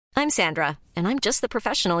I'm Sandra, and I'm just the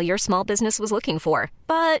professional your small business was looking for.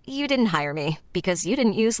 But you didn't hire me because you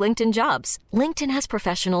didn't use LinkedIn Jobs. LinkedIn has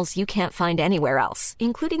professionals you can't find anywhere else,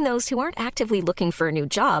 including those who aren't actively looking for a new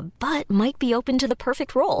job, but might be open to the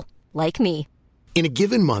perfect role, like me. In a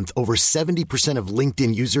given month, over 70% of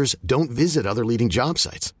LinkedIn users don't visit other leading job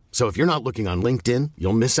sites. So if you're not looking on LinkedIn,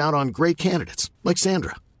 you'll miss out on great candidates like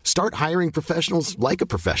Sandra. Start hiring professionals like a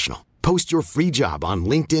professional. Post your free job on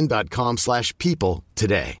linkedin.com/people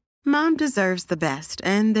today. Mom deserves the best,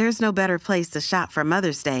 and there's no better place to shop for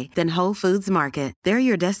Mother's Day than Whole Foods Market. They're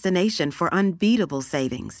your destination for unbeatable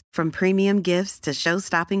savings, from premium gifts to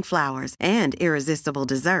show-stopping flowers and irresistible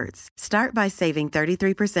desserts. Start by saving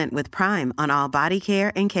 33% with Prime on all body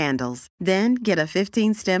care and candles. Then get a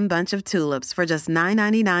 15-stem bunch of tulips for just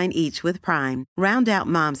 $9.99 each with Prime. Round out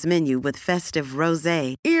Mom's menu with festive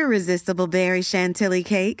rosé, irresistible berry chantilly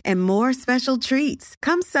cake, and more special treats.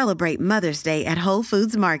 Come celebrate Mother's Day at Whole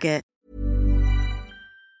Foods Market.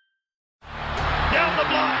 Down the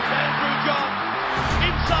block, Andrew John.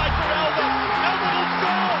 Inside for Elba. Elba will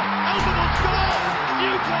score. Elba will score.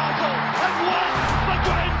 Newcastle have won the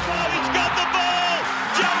Grand Final. He's got the ball.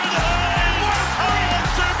 Jared Hayes. Oh,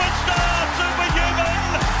 superstar,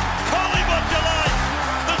 superhuman. Call him what you like.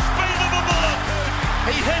 The speed of a bullet.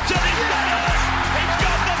 He hits it. He's got it. He's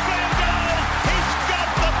got the field goal. He's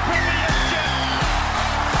got the premiership.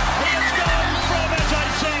 He has gone from, as I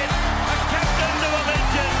said, a captain to a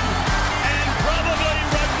legend. Probably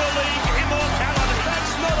rugby league immortality.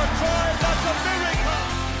 That's not a try, that's a miracle.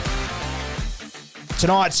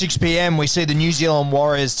 Tonight, 6 p.m, we see the New Zealand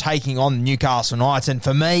Warriors taking on the Newcastle Knights. And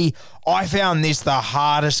for me, I found this the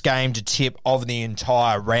hardest game to tip of the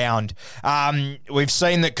entire round. We've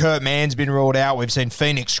seen that Kurt Mann's been ruled out. We've seen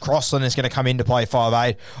Phoenix Crossland is going to come in to play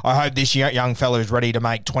 5'8". I hope this young fella is ready to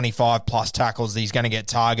make 25-plus tackles. He's going to get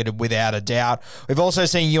targeted without a doubt. We've also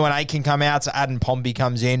seen Ewan Aitken come out, so Adam Pompey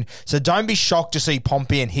comes in. So don't be shocked to see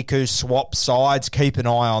Pompey and Hiku swap sides. Keep an eye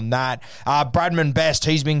on that. Bradman Best,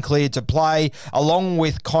 he's been cleared to play, along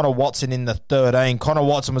with Connor Watson in the 13. Connor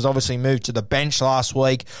Watson was obviously moved to the bench last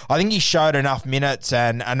week. I think he showed enough minutes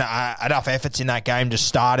and enough efforts in that game to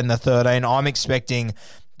start in the 13. I'm expecting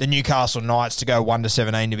the Newcastle Knights to go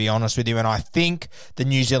 1-17, to be honest with you, and I think the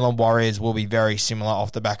New Zealand Warriors will be very similar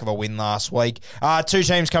off the back of a win last week. Two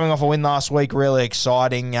teams coming off a win last week, really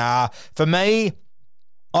exciting. For me,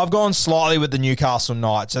 I've gone slightly with the Newcastle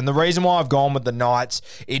Knights, and the reason why I've gone with the Knights,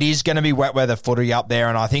 it is going to be wet weather footy up there,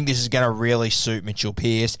 and I think this is going to really suit Mitchell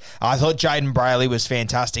Pearce. I thought Jaden Brayley was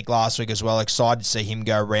fantastic last week as well. Excited to see him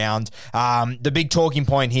go round. The big talking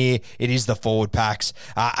point here, it is the forward packs.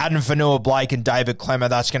 Adam Fanua-Blake and David Klemmer,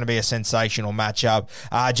 that's going to be a sensational matchup.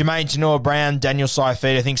 Jermaine Tanua-Brown, Daniel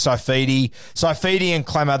Saifiti, I think Saifiti and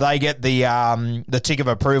Klemmer, they get the tick of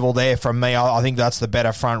approval there from me. I think that's the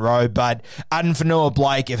better front row, but Adam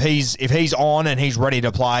Fanua-Blake, if he's on and he's ready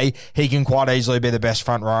to play, he can quite easily be the best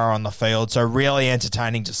front rower on the field. So really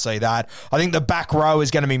entertaining to see that. I think the back row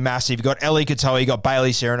is going to be massive. You've got Eli Katoa, you've got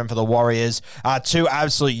Bailey Sheridan for the Warriors. Two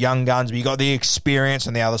absolute young guns, but you've got the experience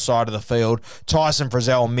on the other side of the field. Tyson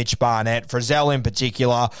Frizzell and Mitch Barnett. Frizzell in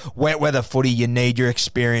particular, wet weather footy, you need your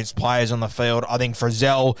experienced players on the field. I think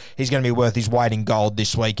Frizzell, he's going to be worth his weight in gold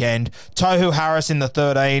this weekend. Tohu Harris in the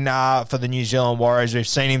 13 for the New Zealand Warriors. We've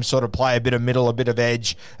seen him sort of play a bit of middle, a bit of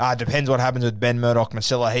edge. Depends what happens with Ben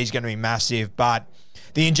Murdoch-Masila. He's going to be massive, but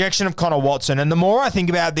the injection of Connor Watson, and the more I think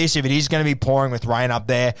about this, if it is going to be pouring with rain up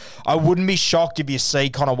there, I wouldn't be shocked if you see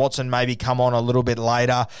Connor Watson maybe come on a little bit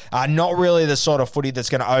later. Not really the sort of footy that's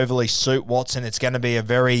going to overly suit Watson. It's going to be a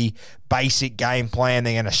very basic game plan.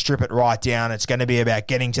 They're going to strip it right down. It's going to be about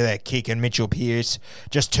getting to that kick and Mitchell Pearce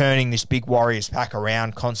just turning this big Warriors pack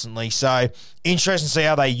around constantly. So interesting to see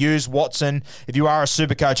how they use Watson. If you are a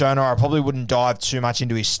Supercoach owner, I probably wouldn't dive too much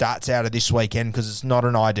into his stats out of this weekend because it's not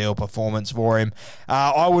an ideal performance for him.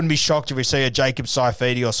 I wouldn't be shocked if we see a Jacob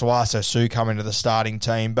Saifiti or Suaso Su come into the starting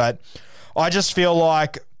team, but I just feel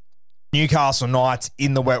like Newcastle Knights,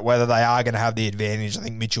 in the wet weather, they are going to have the advantage. I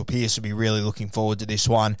think Mitchell Pearce will be really looking forward to this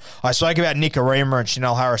one. I spoke about Nick Arima and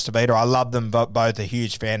Chanel Harris-Tavita. I love them both, a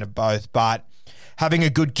huge fan of both, but having a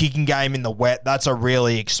good kicking game in the wet, that's a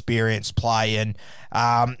really experienced play, and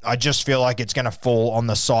I just feel like it's going to fall on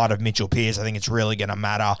the side of Mitchell Pearce. I think it's really going to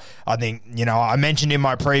matter. I think, I mentioned in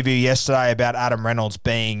my preview yesterday about Adam Reynolds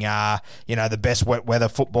being, the best wet weather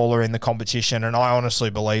footballer in the competition, and I honestly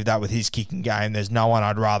believe that with his kicking game. There's no one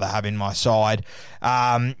I'd rather have in my side.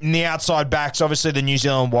 In the outside backs, obviously the New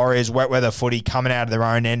Zealand Warriors, wet weather footy coming out of their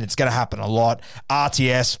own end. It's going to happen a lot.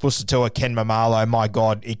 RTS, Fusatua, Ken Mamalo, my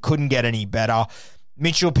God, it couldn't get any better.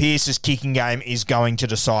 Mitchell Pearce's kicking game is going to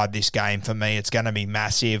decide this game for me. It's going to be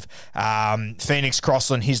massive. Phoenix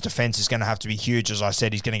Crossland, his defence is going to have to be huge. As I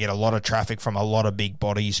said, he's going to get a lot of traffic from a lot of big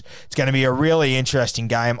bodies. It's going to be a really interesting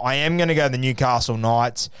game. I am going to go the Newcastle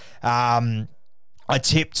Knights. I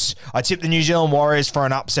tipped the New Zealand Warriors for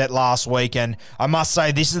an upset last week, and I must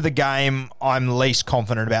say this is the game I'm least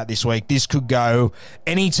confident about this week. This could go,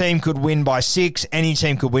 any team could win by 6, any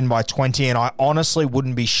team could win by 20, and I honestly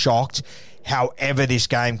wouldn't be shocked however this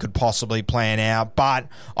game could possibly plan out. But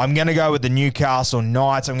I'm going to go with the Newcastle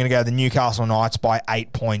Knights. I'm going to go the Newcastle Knights by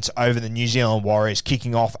 8 points over the New Zealand Warriors,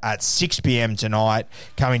 kicking off at 6 p.m. tonight,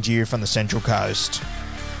 coming to you from the Central Coast.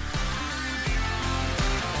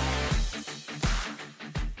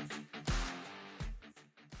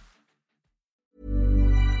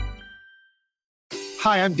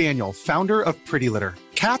 Hi, I'm Daniel, founder of Pretty Litter.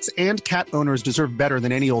 Cats and cat owners deserve better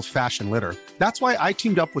than any old-fashioned litter. That's why I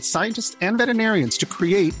teamed up with scientists and veterinarians to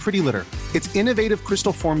create Pretty Litter. Its innovative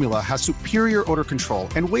crystal formula has superior odor control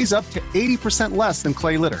and weighs up to 80% less than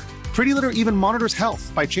clay litter. Pretty Litter even monitors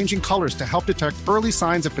health by changing colors to help detect early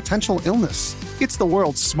signs of potential illness. It's the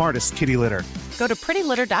world's smartest kitty litter. Go to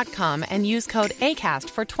prettylitter.com and use code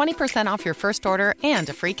ACAST for 20% off your first order and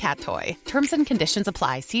a free cat toy. Terms and conditions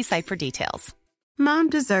apply. See site for details. Mom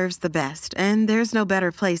deserves the best, and there's no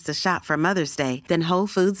better place to shop for Mother's Day than Whole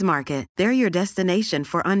Foods Market. They're your destination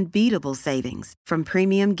for unbeatable savings, from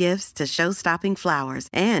premium gifts to show-stopping flowers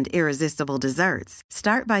and irresistible desserts.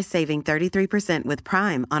 Start by saving 33% with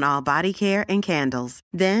Prime on all body care and candles.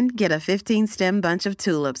 Then get a 15-stem bunch of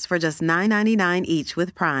tulips for just $9.99 each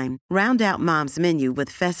with Prime. Round out Mom's menu with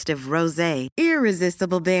festive rosé,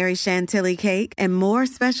 irresistible berry chantilly cake, and more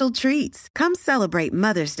special treats. Come celebrate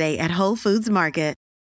Mother's Day at Whole Foods Market.